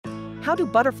How do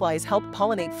butterflies help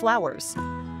pollinate flowers?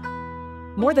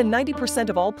 More than 90%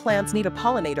 of all plants need a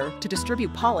pollinator to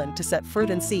distribute pollen to set fruit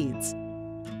and seeds.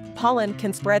 Pollen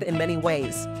can spread in many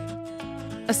ways.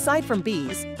 Aside from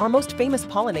bees, our most famous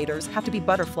pollinators have to be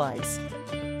butterflies.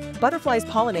 Butterflies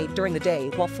pollinate during the day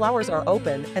while flowers are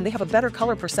open, and they have a better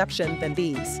color perception than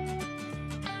bees.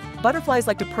 Butterflies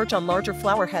like to perch on larger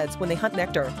flower heads when they hunt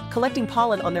nectar, collecting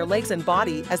pollen on their legs and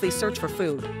body as they search for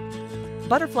food.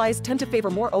 Butterflies tend to favor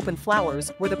more open flowers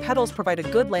where the petals provide a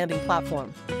good landing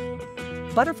platform.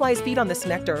 Butterflies feed on this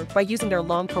nectar by using their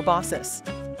long proboscis.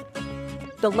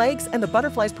 The legs and the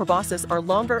butterfly's proboscis are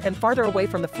longer and farther away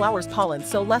from the flower's pollen,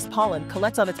 so less pollen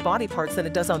collects on its body parts than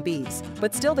it does on bees,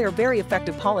 but still they are very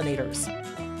effective pollinators.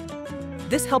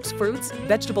 This helps fruits,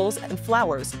 vegetables, and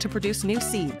flowers to produce new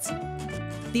seeds.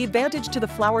 The advantage to the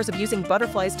flowers of using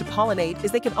butterflies to pollinate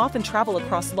is they can often travel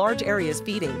across large areas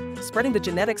feeding, spreading the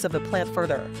genetics of the plant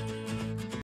further.